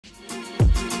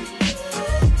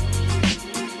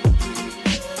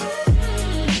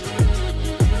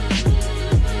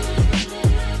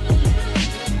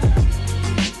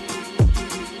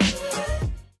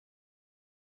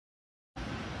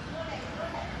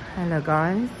Hello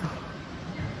guys,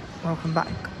 welcome back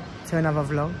to another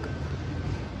vlog.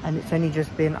 And it's only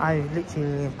just been, I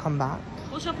literally have come back.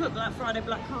 What should I put? Black Friday,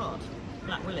 black card?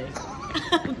 Black Willy?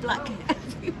 Black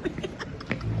everywhere.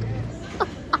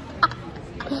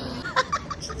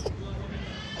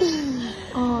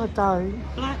 Oh,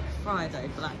 don't. Black Friday,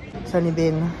 black. It's only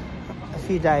been a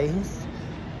few days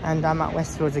and I'm at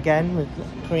Westfields again with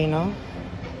Carina.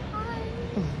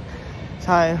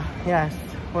 So, yes,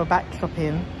 we're back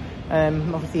shopping.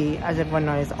 Obviously, as everyone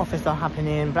knows, offers are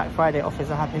happening, Black Friday offers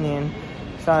are happening.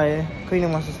 So, Carina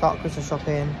wants to start Christmas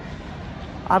shopping.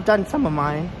 I've done some of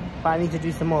mine, but I need to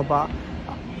do some more. But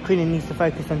Carina needs to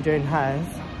focus on doing hers.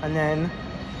 And then,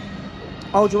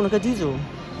 oh, do you want to go diesel? Do you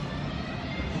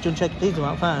want to check diesel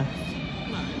out first?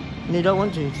 No. You don't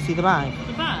want to see the bag?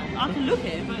 The bag? I can look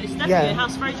at it, but it's definitely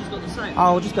House Fraser's got the same.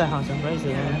 Oh, we'll just go House and Fraser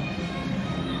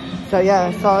then. So,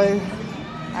 yeah, so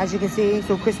as you can see, it's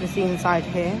all Christmassy inside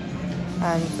here.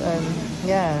 And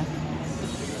yeah,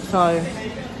 so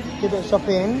do a bit of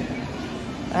shopping. Do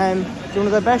you want to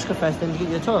go Bershka first and get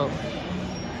your top?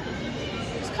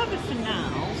 It's covered for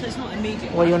now, so it's not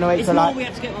immediate. Well, you want to wait till like... we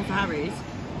have to get one for Harry's.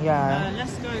 Yeah.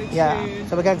 Let's go to... Yeah,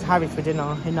 so we're going to Harry's for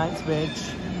dinner in Knightsbridge.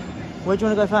 Where do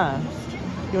you want to go first?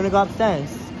 You want to go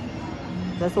upstairs?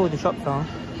 That's all the shops are.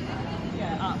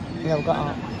 Yeah, up. Yeah, we'll go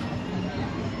up.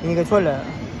 You need to go toilet?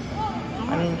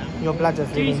 I mean, your bladder's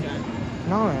really...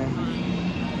 No.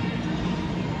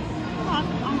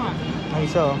 Are you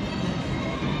sure?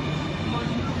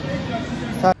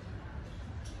 So,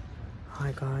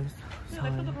 hi guys. No,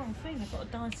 they've got the wrong thing. They've got a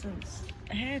Dyson's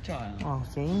hairdryer. Oh,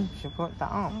 see? Should put that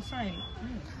up. I'm saying.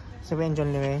 So we're in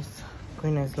John Lewis.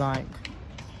 Carina's like,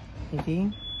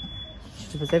 Vicky.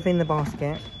 She puts everything in the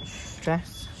basket.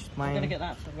 Stress. I'm going to get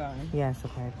that for Ryan. Yes,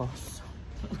 okay, boss.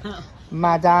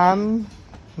 Madam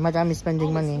is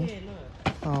spending money. Here,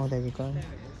 look. Oh, there we go.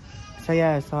 So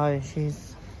yeah, so she's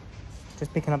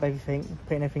just picking up everything,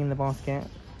 putting everything in the basket,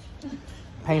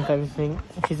 paying for everything.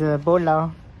 She's a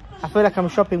baller. I feel like I'm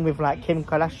shopping with like Kim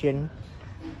Kardashian.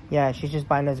 Yeah, she's just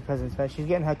buying loads of presents, but she's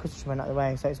getting her Christmas out of the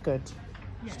way, so it's good.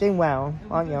 Yeah. She's doing well,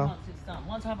 aren't you? Once it's done.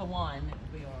 Once I have a wine,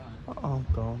 it'll be alright. Oh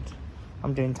god,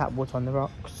 I'm doing tap water on the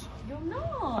rocks. You're not.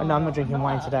 Oh, no, I'm not drinking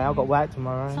wine today. I've got work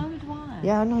tomorrow. So do I.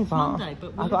 Yeah, I know, but Monday,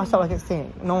 but I start like at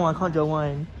 6. No, I can't do a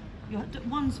wine. You have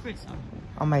one spritzer.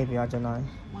 Or maybe, I don't know.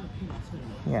 One peanut.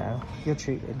 Yeah, you're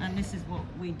treated. And this is what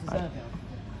we deserve.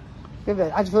 Yeah,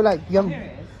 but I just feel like you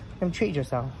haven't treated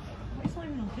yourself. It's not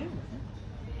even on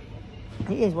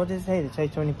deal. It is. What does it say? They say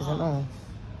 20% off.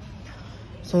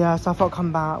 So yeah, so I thought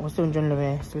come back. We're still in John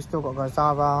Lewis. We still got to go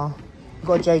Zara. We've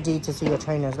got JD to see your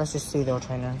trainers. Let's just see their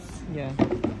trainers. Yeah.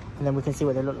 And then we can see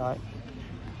what they look like.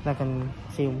 And I can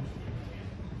see.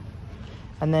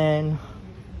 And then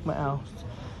what else?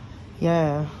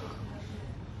 Yeah.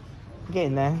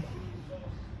 Getting there.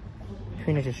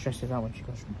 Carina just stresses out when she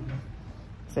goes shopping.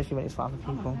 Especially when it's for other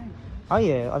people. Oh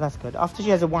yeah, oh that's good. After she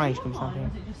has a wine, she can be something.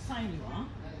 Does it just say you are?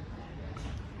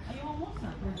 Are you on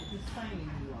WhatsApp or is it just saying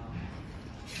you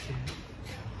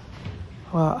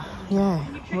are? Well, yeah,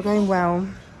 we're going well.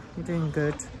 We're doing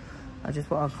good. I just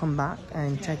thought I'll come back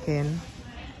and check in.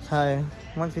 So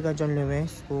once we go John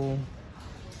Lewis, we'll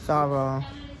Zara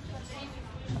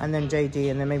and then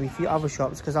JD and then maybe a few other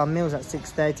shops because our meal's at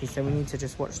 6:30, so we need to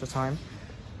just watch the time.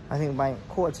 I think by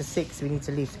 5:45 we need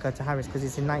to leave to go to Harrods because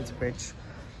it's in Knightsbridge,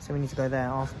 so we need to go there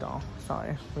after. So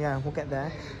yeah, we'll get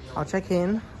there. I'll check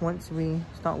in once we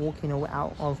start walking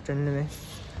out of John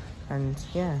Lewis, and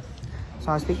yeah,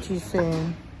 so I'll speak to you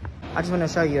soon. I just want to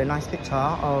show you a nice picture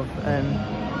of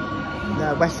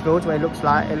the Westfields, what it looks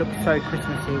like. It looks so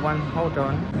Christmassy. Hold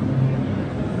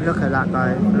on, look at that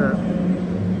guys, look.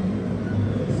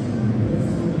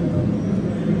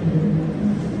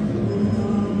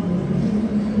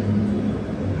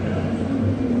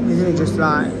 Isn't it just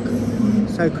like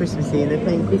so Christmassy? They're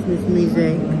playing Christmas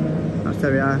music. Oh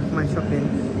sorry, my shopping.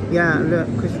 Yeah, look,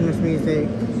 Christmas music.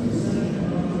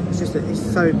 It's just,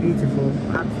 it's so beautiful,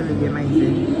 absolutely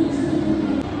amazing.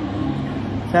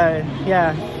 So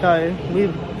yeah, so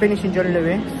we've finished in John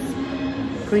Lewis.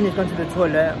 Carina's gone to the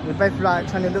toilet. We're both like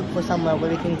trying to look for somewhere where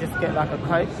we can just get like a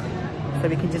Coke, so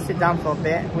we can just sit down for a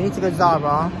bit. We need to go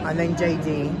Zara and then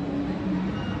JD.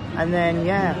 And then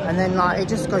yeah, and then like it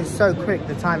just goes so quick,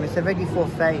 the time. It's already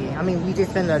 4:30. I mean, we did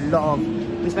spend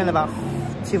we spent about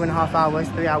 2.5 hours,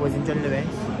 3 hours in John Lewis.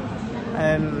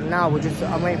 Now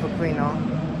I'm waiting for Carina.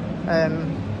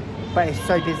 But it's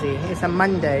so busy. It's a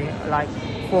Monday, like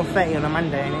 4:30 on a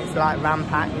Monday, and it's like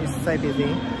ram-packed. It's so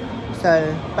busy.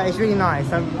 So, but it's really nice.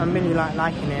 I'm really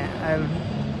liking it.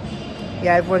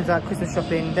 Yeah, everyone's like Christmas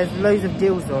shopping. There's loads of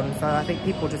deals on, so I think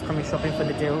people just coming shopping for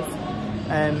the deals.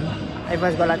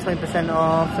 Everyone's got like 20%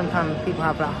 off. Sometimes people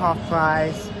have like half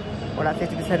price or like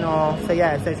 50% off. So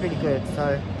yeah, so it's really good.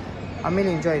 So I'm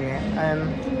really enjoying it.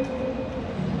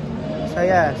 So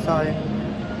yeah, so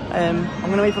I'm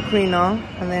gonna wait for Carina,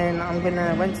 and then I'm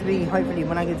gonna hopefully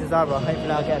when I get to Zara, hopefully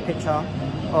I'll get a picture,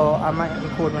 or I might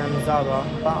record when I'm in Zara,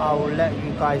 but I will let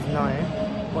you guys know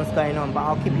what's going on, but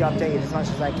I'll keep you updated as much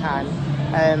as I can.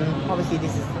 Obviously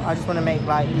I just want to make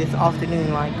like this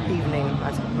afternoon, like evening,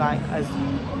 as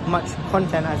much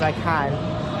content as I can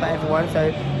for everyone,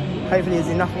 so hopefully there's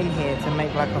enough in here to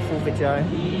make like a full video.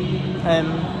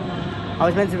 I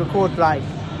was meant to record like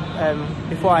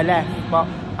before I left, but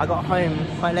I got home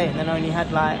quite late, and then I only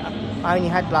had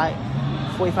like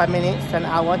 45 minutes to an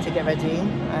hour to get ready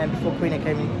before Carina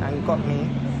came and got me,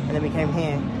 and then we came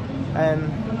here.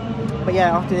 But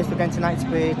yeah, after this we're going to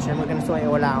Knightsbridge and we're going to sort it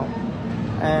all out.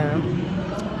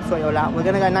 We're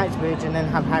going to go to Knightsbridge and then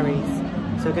have Harry's.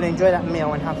 So we're going to enjoy that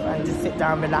meal and just sit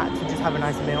down, relax, and just have a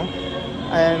nice meal.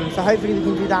 So hopefully we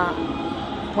can do that.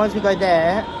 Once we go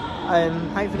there,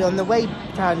 hopefully on the way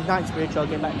to Knightsbridge I'll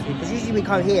get back to you, because usually we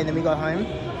come here and then we go home,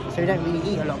 so we don't really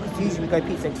eat a lot, because usually we go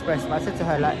Pizza Express. But I said to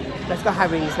her, like, let's go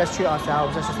Harry's, let's treat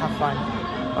ourselves, let's just have fun.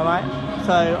 Alright,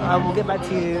 so I will get back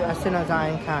to you as soon as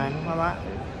I can. Alright,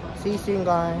 see you soon,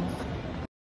 guys.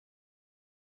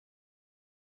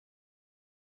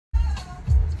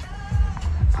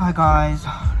 Hi guys,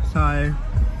 so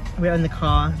we're in the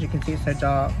car. As you can see, it's so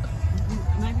dark.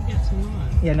 Maybe get some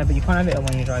light. Yeah, no, but you can't have it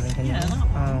when you're driving, can you? Yeah,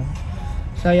 oh.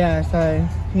 So yeah, so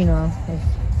you know, it's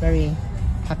very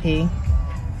happy.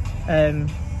 So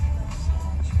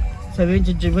we went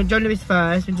to John Lewis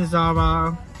first, went to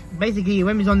Zara. Basically,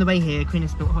 when we was on the way here, Carina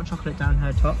spilled hot chocolate down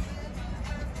her top.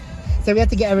 So we had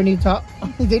to get her a new top,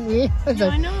 didn't we? Yeah, So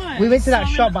I know. we went to that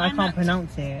shop, but I can't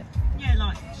pronounce it. Yeah,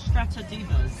 like Strata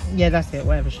Divas. Yeah, that's it,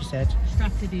 whatever she said.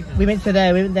 Strata Divas. We went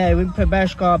there, we put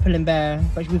Bershka, Pull and Bear,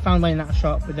 but we found one in that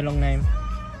shop with the long name.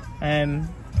 And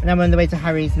then we're on the way to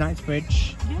Harry's,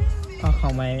 Knightsbridge. Yeah. I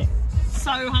can't wait.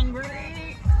 So hungry.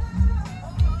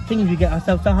 Thing is, we get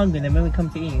ourselves so hungry, and then when we come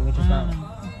to eat, we just like,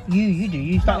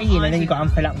 you start eating, and then you got to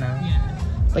unfill up now. Yeah.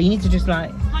 But you need to just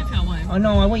like, Hopefully I won't. oh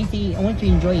no, I want you to eat, I want you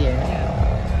to enjoy it.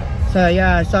 Yeah. So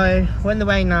yeah, so we're on the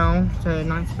way now to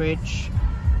Knightsbridge.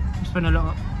 We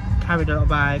carried a lot of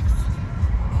bags,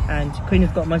 and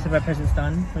Carina's got most of her presents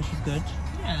done, which is good.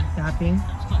 Yeah. You happy?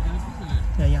 That's quite good, isn't it?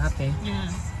 Yeah, you're happy?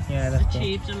 Yeah. Yeah, that's good.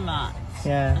 Achieved a lot.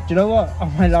 Yeah. Do you know what?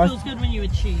 On my last... Feels good when you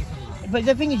achieve a lot. But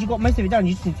the thing is, you got most of it done.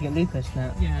 You just need to get Lucas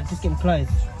now. Yeah. Just get him clothes.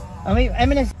 I mean,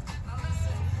 M&S...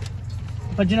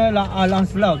 But do you know, like, our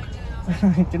last vlog?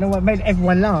 Do you know what made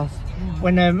everyone laugh?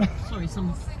 When, Sorry,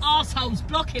 some arsehole's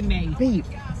blocking me. Beep.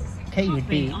 Katie would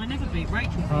beep. I never beat.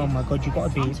 Rachel beat. Oh my god, you got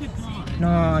to beep. I'm too polite.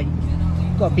 No, you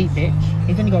got a beat, bitch.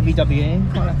 He's only got a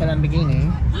VW, not like a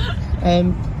Lamborghini.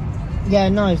 Yeah,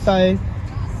 no, so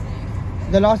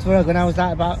the last vlog when I was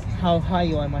like about how high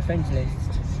you are on my friends list,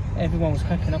 everyone was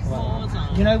cracking up about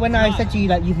that. You know, when I said to you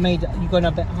like you've gone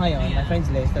a bit higher on my friends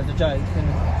list as a joke, and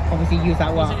obviously you was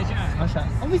like, what? Was it a joke? Usher.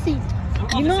 Obviously, you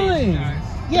Obviously know. it's a joke.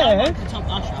 Yeah. The top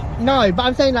Usher. No, but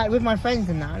I'm saying like with my friends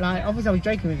and that, like obviously I was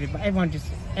joking with you, but everyone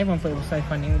thought it was so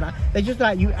funny. Like they just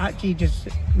like, you actually just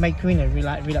made Carina real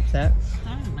upset.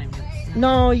 Don't make me upset.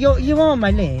 No, you are on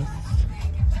my list.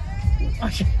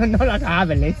 Not like I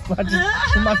have a list, but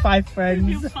just with my 5 friends.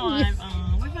 You're 5.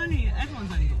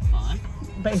 Everyone's only got 5.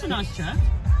 But That's a nice shirt.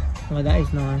 Oh, that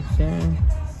is nice. Yeah.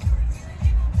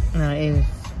 No, it is.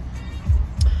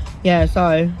 Yeah,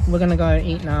 so we're gonna go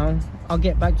eat now. I'll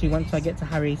get back to you once I get to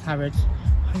Harrods.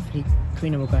 Hopefully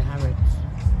Carina will go Harrods.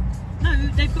 No,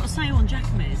 they've got a sale on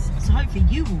Jacquemus, so hopefully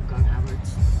you will go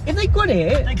Harrods. If they got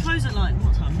it. They close at like,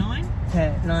 what time, 9?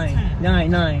 10, 9.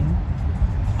 10. 9.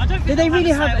 I don't think Do they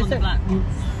really have a sale on the black ones.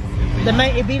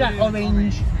 It'd be like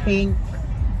orange, pink,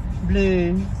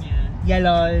 blue,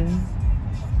 yellow,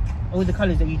 all the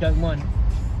colours that you don't want.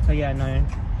 So yeah, no.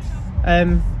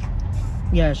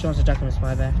 Yeah, she wants a Jacquemus for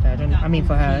her birthday. I mean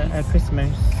for her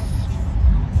Christmas.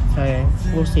 So yeah,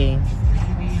 we'll see.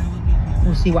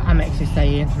 We'll see what Amex is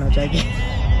saying. No joking.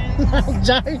 No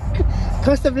joke.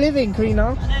 Cost of living,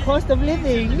 Carina. Cost of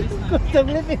living. Cost of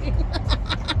living.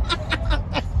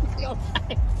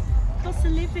 Cost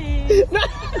of living. No,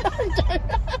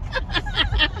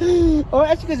 oh,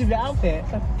 actually because of your outfit.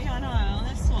 Yeah, I know.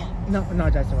 Let's swap. No,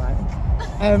 that's alright.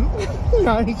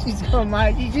 No, she's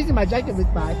using my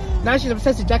Jacquemus bag. Now she's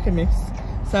obsessed with Jacquemus.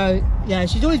 So yeah,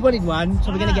 she's always wanted one.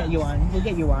 So we're gonna get you one. We'll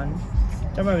get you one.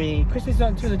 Don't worry. Christmas is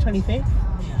not until the 25th.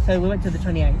 So we went to the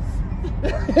 28th.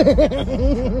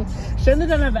 Shouldn't have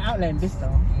done have an outlet in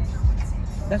Bicester.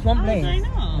 That's one place. They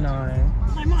not? No.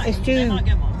 They might. It's They two. might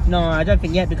get one. No, I don't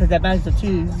think yet because their bags are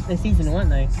too. They're seasonal, aren't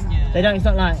they? Yeah. They don't. It's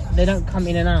not like they don't come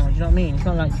in and out. Do you know what I mean? It's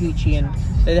not like Gucci and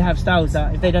they have styles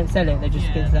that if they don't sell it, they just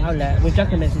get to the outlet. With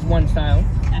Jacquemus, it's one style.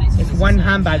 And It's one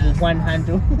handbag with one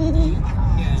handle.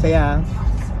 Yeah.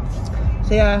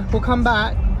 So yeah, we'll come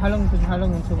back. How long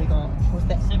until we got? What's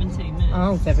that? 17 minutes.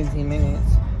 Oh, 17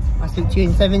 minutes. I'll speak to you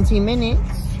in 17 minutes.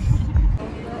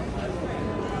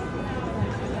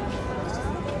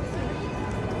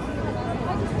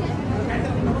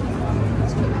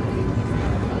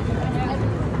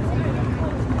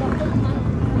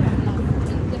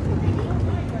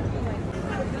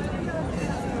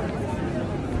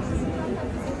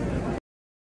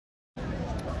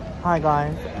 Hi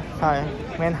guys,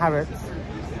 so we're in Harrods.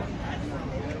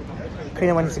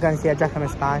 Carina wanted to go and see a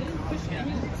Jacquemus bag,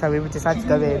 so we decided to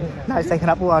go in. Now it's taking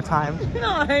up all our time.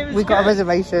 No, We got a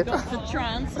reservation. Got the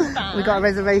trans bag. We got a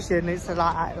reservation. It's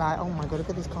like oh my god, look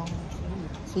at this car.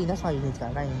 See, that's why you need to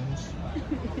get a range.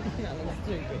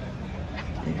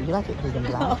 You like it big and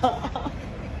black?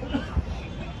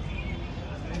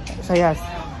 So yes,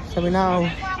 so we now. I'm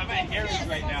at Harrods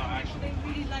right now, actually.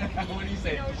 What do you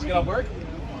say? Just get off work?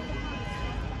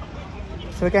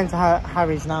 So we're going to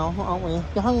Harry's now, aren't we?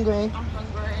 You're hungry? I'm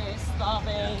hungry,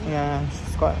 starving. Yeah,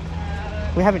 she's got.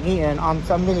 We haven't eaten.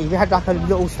 So I'm really. We had like a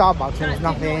little Starbucks and it was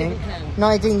nothing. No,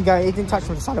 it didn't go. It didn't touch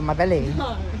the side of my belly.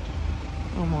 No.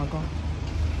 Oh my god.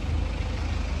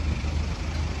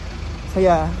 So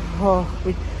yeah,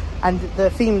 and the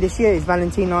theme this year is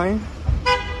Valentino.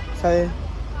 So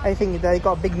I think they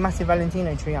got a big, massive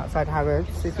Valentino tree outside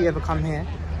Harrods. If you ever come here,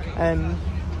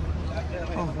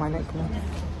 oh my necklace.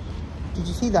 Did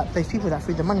you see that? There's people that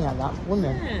threw the money at that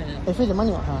woman. Yeah. They threw the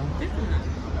money at her.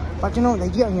 But you know what? They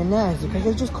get on your nerves because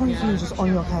they're just constantly just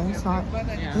on your case. Like,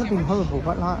 it's not being horrible,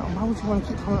 but like, why would you want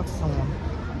to keep coming up to someone?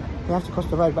 You have to cross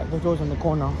the road, back the door's on the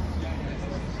corner.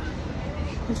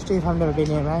 Which do if I've never been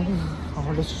here, right?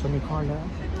 Oh, this is a new car there.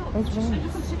 Where's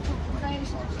James?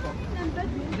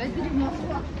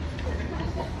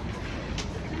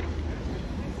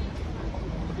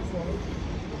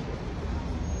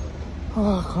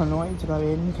 Oh, I can't wait to go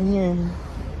in. Can you?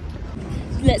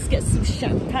 Let's get some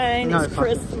champagne. No, it's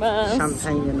Christmas.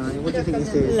 Champagne, you know. What do you think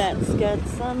this is? Let's get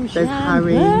some There's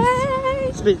champagne.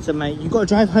 Harry's. Spitzer, mate. You got to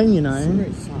drive home, you know.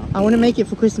 Spritzer. I want to make it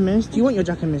for Christmas. Do you want your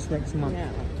Jacquemus next month?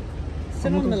 Yeah.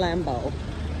 Sit on the Lambo.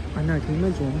 I know, can you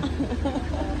imagine?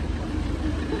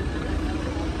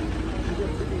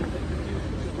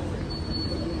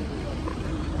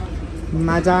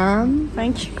 Madam.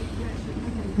 Thank you.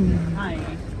 Hi.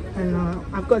 And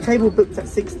I've got a table booked at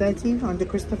 6:30 under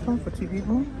Christopher for 2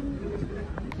 people.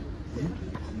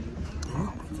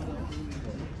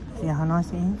 See how nice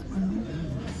it is?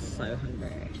 So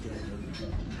hungry.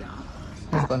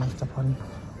 We've got enough stuff on.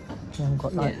 We haven't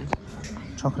got like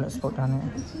chocolate spot down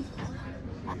here.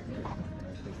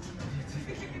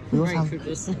 We also have...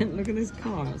 Look at this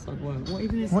car outside work. What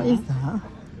even is What that? is that?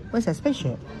 What's that,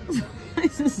 spaceship?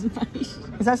 It's a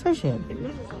spaceship. Is that a spaceship?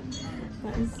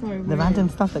 That is so weird. The random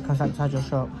stuff that comes outside your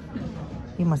shop.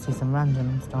 You must see some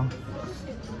random stuff.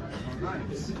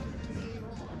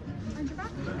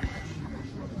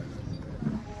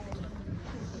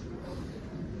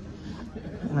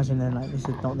 Imagine they're like, this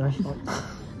is not the restaurant.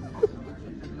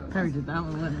 Perry did that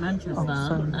when we went to Manchester.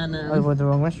 Oh, and over the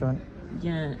wrong restaurant.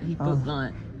 yeah, he booked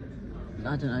like,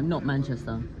 I don't know, not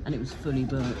Manchester. And it was fully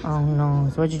booked. Oh no,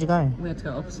 so where did you go? We had to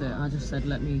go opposite. I just said,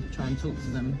 let me try and talk to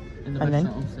them in the And then?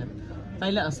 restaurant opposite.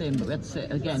 They let us in, but we had to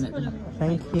sit again at the...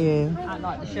 Thank you. At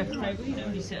like the chef table, you know,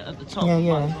 you sit at the top. Yeah, by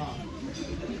yeah. the bar.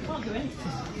 You can't do anything.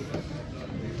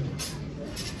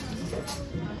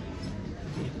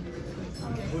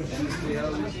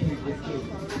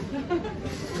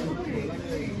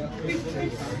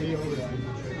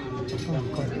 Oh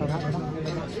god, hold that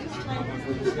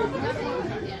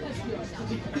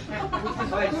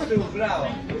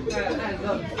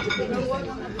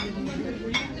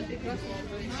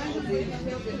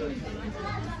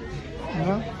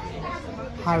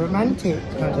How romantic.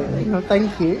 Oh,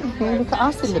 thank you. Look at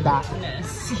us in the back.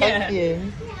 Yes. Thank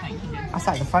you. I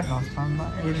sat at the front last time,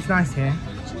 but it was nice here.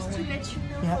 Just to let you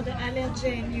know, Yeah. for the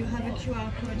allergen, you have a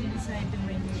QR code inside the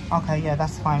menu. Okay, yeah,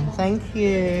 that's fine. Thank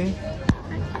you.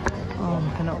 Oh,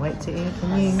 I cannot wait to eat.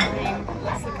 Can you?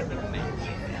 Let's look at the menu.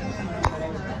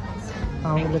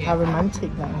 Oh, look how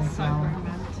romantic that is now.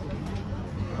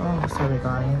 Oh, sorry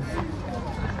guys.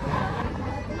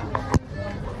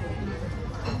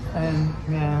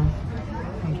 Yeah,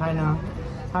 I'm trying to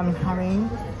I'm Harry.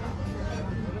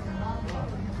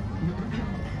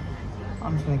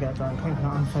 I'm just gonna get a drink.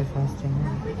 I'm so thirsty.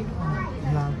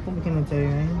 Oh, love, what are we gonna do?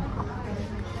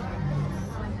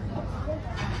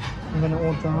 I'm gonna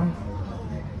order.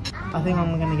 I think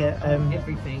I'm gonna get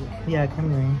Everything. yeah,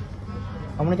 Camry.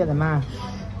 I wanna get the mash.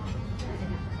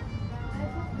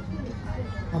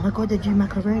 Oh my god, they do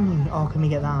macaroni. Oh, can we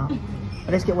get that?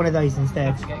 Let's get one of those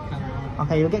instead. Let's get calamari.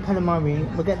 Okay, you'll get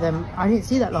calamari. We'll get them. I didn't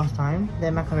see that last time.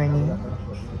 Their macaroni.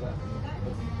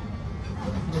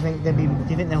 Do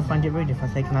you think they'll find it rude if I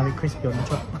say can I have it crispy on the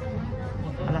top?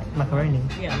 I like macaroni.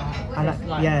 Yeah, I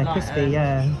like crispy.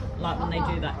 Yeah. Like when they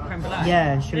do that creme brulee.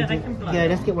 Yeah, should we do? Yeah,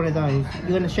 let's get one of those.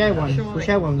 You're gonna share one? Sure, We'll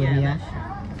share one with me, yeah?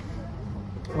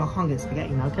 sure. Well, I can't get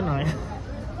spaghetti now, can I? Okay,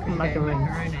 Macaroni.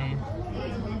 macaroni.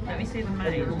 Let me see the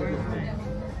main. Where are the main?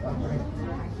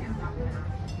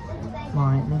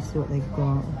 Right, let's see what they've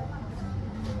got.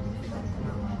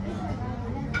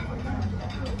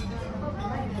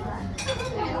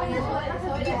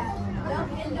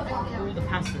 All the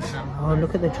pastas now. Oh,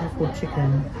 look at the truffle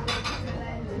chicken.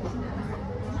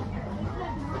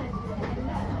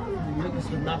 Lucas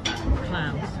would love that.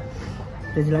 Clams.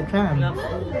 Does he like clam? Love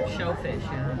all shellfish,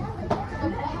 yeah.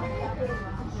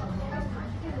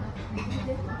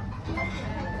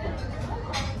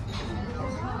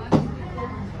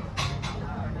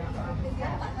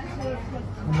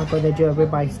 Oh my god, they do a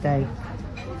ribeye steak.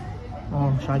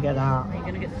 Oh, should I get that? Are you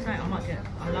going to get the steak?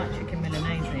 I like chicken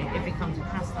Milanese. If it comes with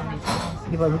pasta, I need to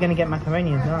ask. Yeah, but we're gonna get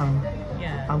macaroni as well.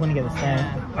 Yeah. I'm gonna get the steak.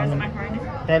 Yeah. Where's the macaroni?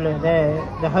 They're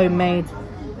the homemade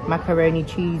macaroni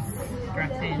cheese.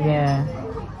 Gratin. Yeah.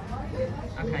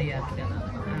 Okay, yeah, get that.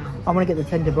 I want to get the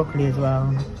tender broccoli as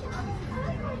well.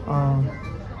 Oh.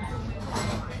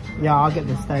 Yeah, I'll get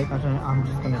the steak. I'm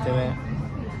just gonna do it.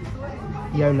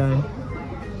 YOLO.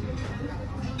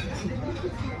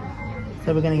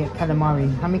 So we're gonna get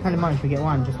calamari. How many calamari should we get?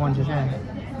 One? Just one to share?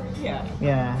 Yeah.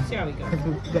 Yeah. See how we go. Because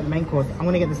we get the main course. I'm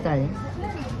gonna get the steak.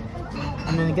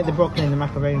 And then get the broccoli and the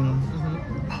macaroni.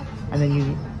 And then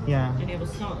you, yeah. Any other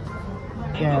sauce?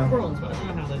 They've Yeah. got prawns, but I don't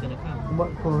know how they're going to come.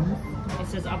 What prawns? It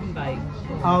says oven baked.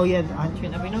 Oh yeah, Do you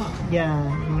think that'll be nice? yeah.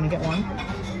 I'm gonna get one.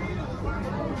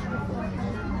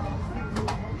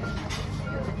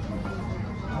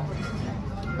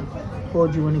 Or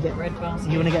do you want to get? Bread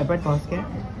basket. You want to get a bread basket?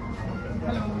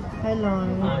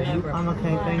 Hello. Oh, yeah, bread. I'm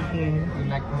okay, thank you. You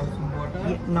like to have some water?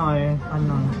 Yeah, no, I'm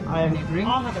not. Drink?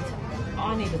 I'll have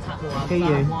I need a tap water. Do you? I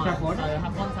have wine, Tap water? So I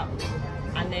have one tap water.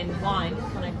 And then wine.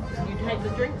 Can you take the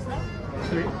drinks now?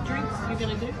 Sorry? Drinks you're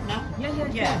going to do? No?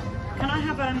 Yeah. Can I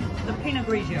have the Pinot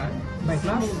Grigio? By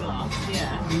glass? Small glass,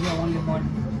 yeah. You have only one.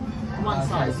 One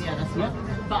size, size. yeah, that's right.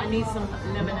 But I need some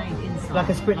lemonade inside. like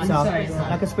a spritzer. Inside.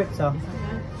 Like a spritzer.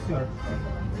 Sure.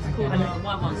 Called Okay.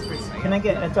 one spritzer. Can I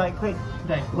get a Diet Coke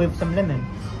Right. with some lemon?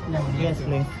 Lemon, Yes,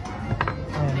 please.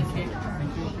 Thank you.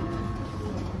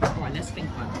 Alright, let's think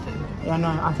about it too. Yeah, no,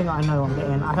 I think I know what I'm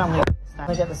getting. I think I'm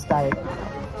gonna get the steak. Okay.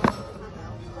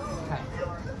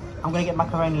 I'm gonna get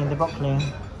macaroni and the broccoli.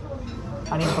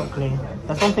 I need broccoli.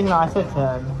 That's one thing that I said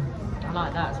to I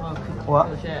like that as well. What?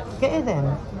 Courgette. Get it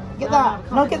then. Get No, that.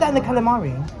 no, No, I get can't that in the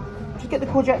calamari. Just get the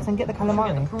courgettes and get the Get the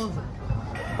calamari. prawns.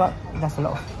 But that's a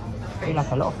lot of. You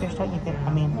like a lot of fish, don't you think? I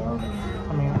mean.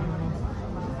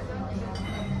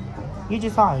 You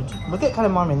decide. We'll get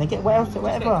calamari and then get what else?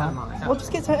 Whatever. calamari, We'll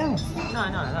just get something else. No,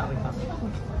 that'll be fun.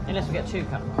 Unless we get two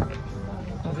calamari.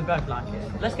 Because we both like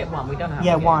it. Let's get one. We don't have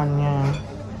Yeah, to get one. Yeah.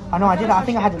 I know. I did. I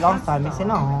think I had it last time. It's in.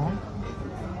 Oh.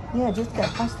 Yeah, just get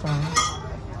pasta.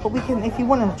 But we can, if you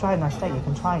want to try a nice steak, you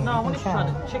can try it. No, I You want can to try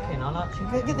share. the chicken. I like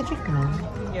chicken. Get the chicken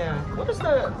then. Yeah. What does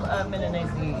the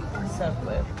Milanese served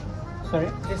with? Sorry?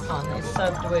 This one is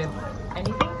served with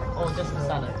anything or just a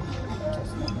salad?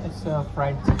 It's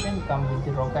fried chicken, come with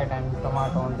the rocket and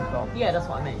tomato on the top. Yeah, that's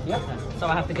what I mean. Yeah. Okay. So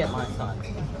I have to get my side.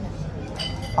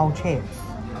 Oh, chips.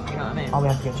 You know what I mean? Oh, we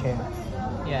have to get chips.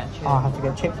 Yeah, cheers. Oh, I have to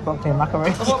get chips, broccoli, and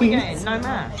macaroni. So what are we getting? No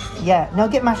mash? Yeah, no,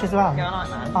 get mash as well. Yeah, I like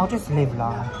mash. I'll just live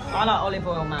life. I like olive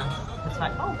oil mash.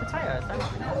 Oh,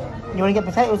 potatoes. You want to get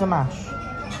potatoes or mash?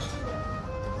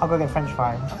 I'll go get French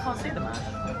fries. I can't see the mash.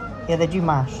 Yeah, they do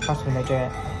mash. Trust me, they do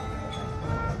it.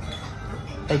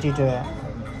 They do it.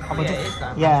 I'll go Yeah, just- it is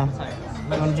that. Yeah. mashed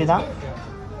potatoes. You want to do that?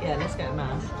 Yeah, let's get a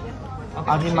mash.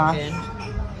 I'll do mash. chicken.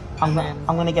 I'm then-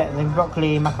 gonna get the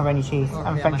broccoli, macaroni cheese, Oh,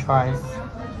 and yeah, French fries.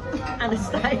 And a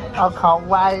steak. I can't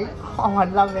wait. Oh, I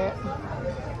love it.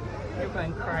 You're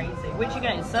going crazy. Which you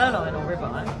getting, sirloin or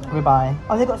ribeye? Ribeye.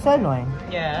 Oh, they got sirloin.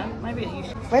 Yeah, maybe you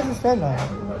should. Where's the sirloin?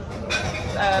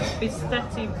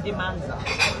 Bistetti di manza.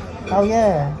 Oh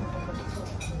yeah.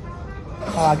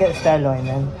 Oh, I'll get the sirloin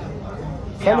then.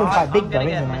 Sirloin's quite big though,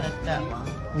 isn't it? That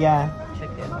one. Yeah.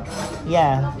 Chicken.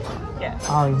 Yeah. Yeah.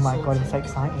 Oh my god, it's so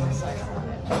exciting.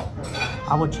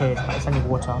 I would cheers, but it's only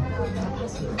water.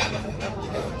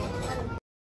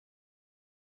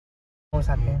 was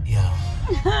happy. Yeah.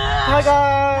 Hi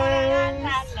guys!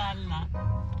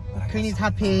 Queenie's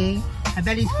happy. Her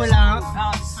belly's full up.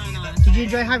 Oh, it's so nice. Did you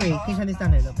enjoy Harry? Can you turn this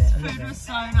down a little bit? Food was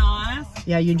so nice.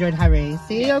 Yeah, you enjoyed Harry.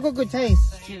 See, I've got good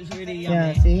taste. It was really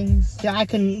Yeah, yummy. see? Yeah, I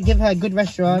can give her a good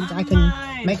restaurant. I can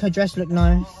make her dress look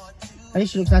nice. At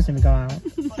least she looks nice when we go out.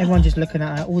 Everyone just looking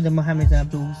at her. All the Mohammeds and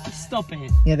Abduls. Stop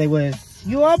it. Yeah, they was.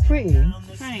 You are pretty.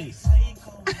 Thanks.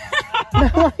 No,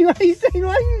 why are you saying?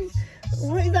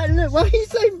 What is that look? Why are you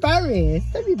so embarrassed?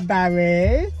 Don't be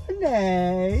embarrassed. No.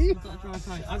 I've got a dry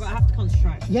throat. I have to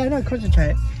concentrate. Yeah, no,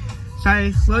 concentrate.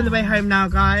 So we're on the way home now,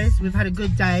 guys. We've had a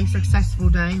good day, successful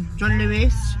day. John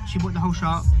Lewis, she bought the whole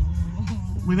shop.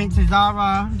 We went to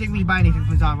Zara. Didn't really buy anything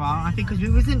from Zara. I think because we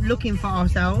wasn't looking for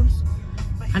ourselves,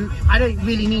 and I don't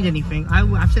really need anything.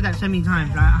 I've said that so many times.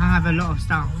 Like, I have a lot of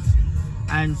stuff,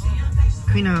 and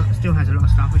Karina still has a lot of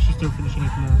stuff, but she still thinks she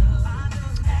needs more.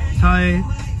 So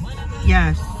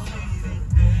yes,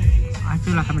 I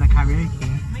feel like I'm in a karaoke.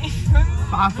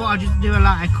 But I thought I'd just do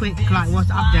a quick what's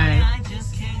the update.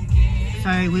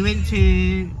 So we went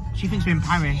to, she thinks we're in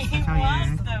Paris, I tell you.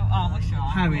 Oh, Usher.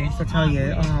 Paris, I tell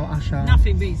you. Oh, Usher.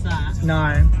 Nothing beats that.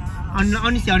 No.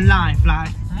 Honestly, on life, like,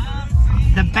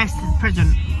 the best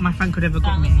present my friend could ever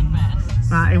got me.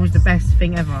 Like, it was the best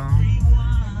thing ever.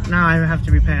 Now I have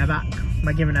to repay her back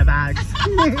by giving her bags.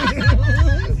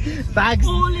 Bags.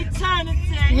 All eternity.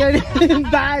 Yeah,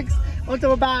 bags. On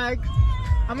top of bags.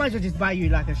 I might as well just buy you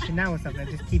like a Chanel or something.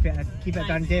 Just keep it a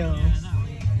done deal.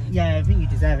 Yeah, I think you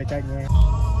deserve it, don't you?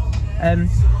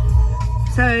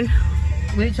 So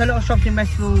we went to a little shopping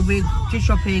festival. We did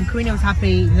shopping. Karina was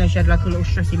happy. You know, she had like a little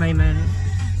stressy moment,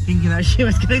 thinking that she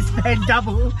was going to spend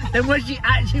double than what she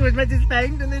actually was meant to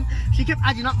spend, and then she kept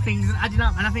adding up things and adding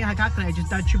up, and I think her calculator just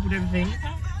tripled everything,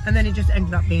 and then it just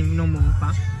ended up being normal.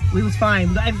 But we was fine.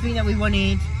 We got everything that we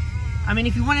wanted. I mean,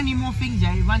 if you want any more things,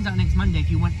 yeah, it runs out next Monday. If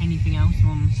you want anything else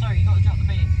from. Sorry, you got to drop the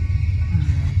beat.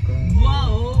 Oh,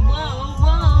 Whoa, whoa,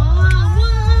 whoa,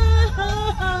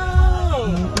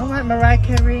 whoa. all right, Mariah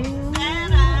Carey.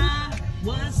 And I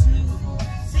was new.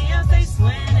 See your face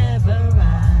whenever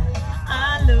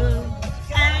I look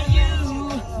at you.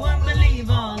 Won't believe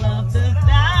all of the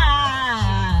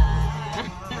facts.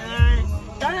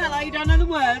 Don't act like you don't know the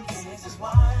words.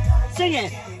 Sing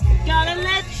it. Gotta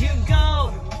let you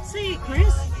go. See it,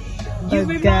 Chris. You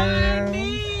remind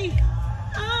me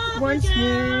of Once a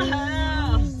new,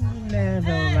 girl.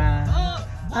 never right.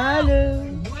 I do.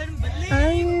 Wouldn't believe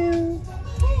I you.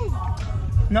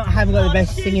 Not having got the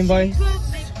best singing voice.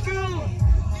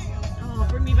 Oh,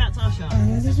 bring me back to Usher.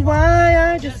 This is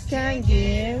why I just can't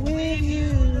get with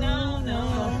you. No,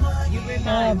 no, you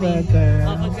remind Of me a girl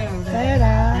of a girl that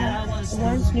I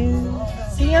once knew.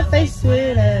 See your face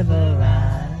whenever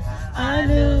I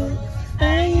look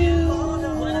at you.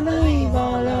 Wanna believe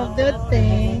all of the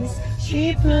things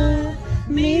she put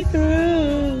me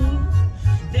through.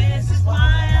 This is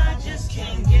why I just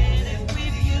can't get it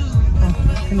with you.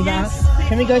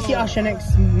 Can we go see Usher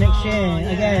next year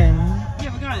again?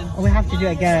 Yeah, we're going. Or we have to do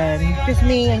it again. Just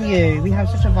me and you. We have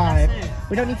such a vibe.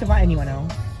 We don't need to invite anyone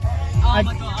else. Oh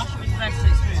my god, Usher was the best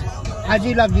experience. I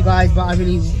do love you guys, but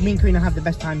me and Karina have the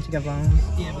best time together.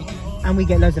 Yeah, we do. And we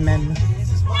get loads of men.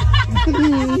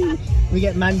 We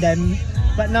get mandem.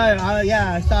 But no,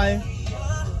 yeah, so I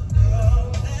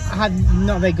have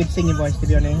not a very good singing voice, to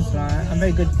be honest. Like, I'm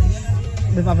very good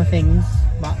with other things,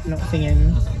 but not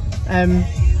singing.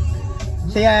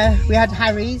 So yeah, we had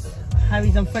Harry's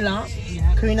on full up.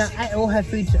 Yeah. Karina ate all her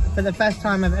food for the first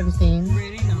time I've ever seen.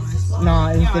 Really nice. No,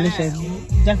 it was Yeah, delicious.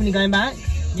 Definitely going back?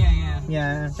 Yeah.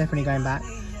 Yeah, definitely going back.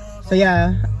 So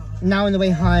yeah, now on the way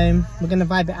home, we're gonna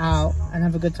vibe it out and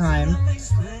have a good time.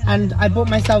 And I bought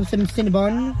myself some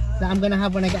Cinnabon that I'm gonna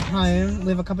have when I get home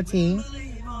with a cup of tea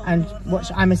and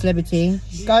watch I'm a Celebrity.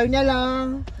 Go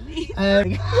Nella! So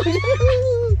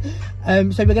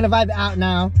we're gonna vibe it out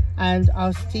now, and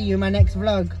I'll see you in my next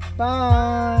vlog.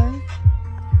 Bye!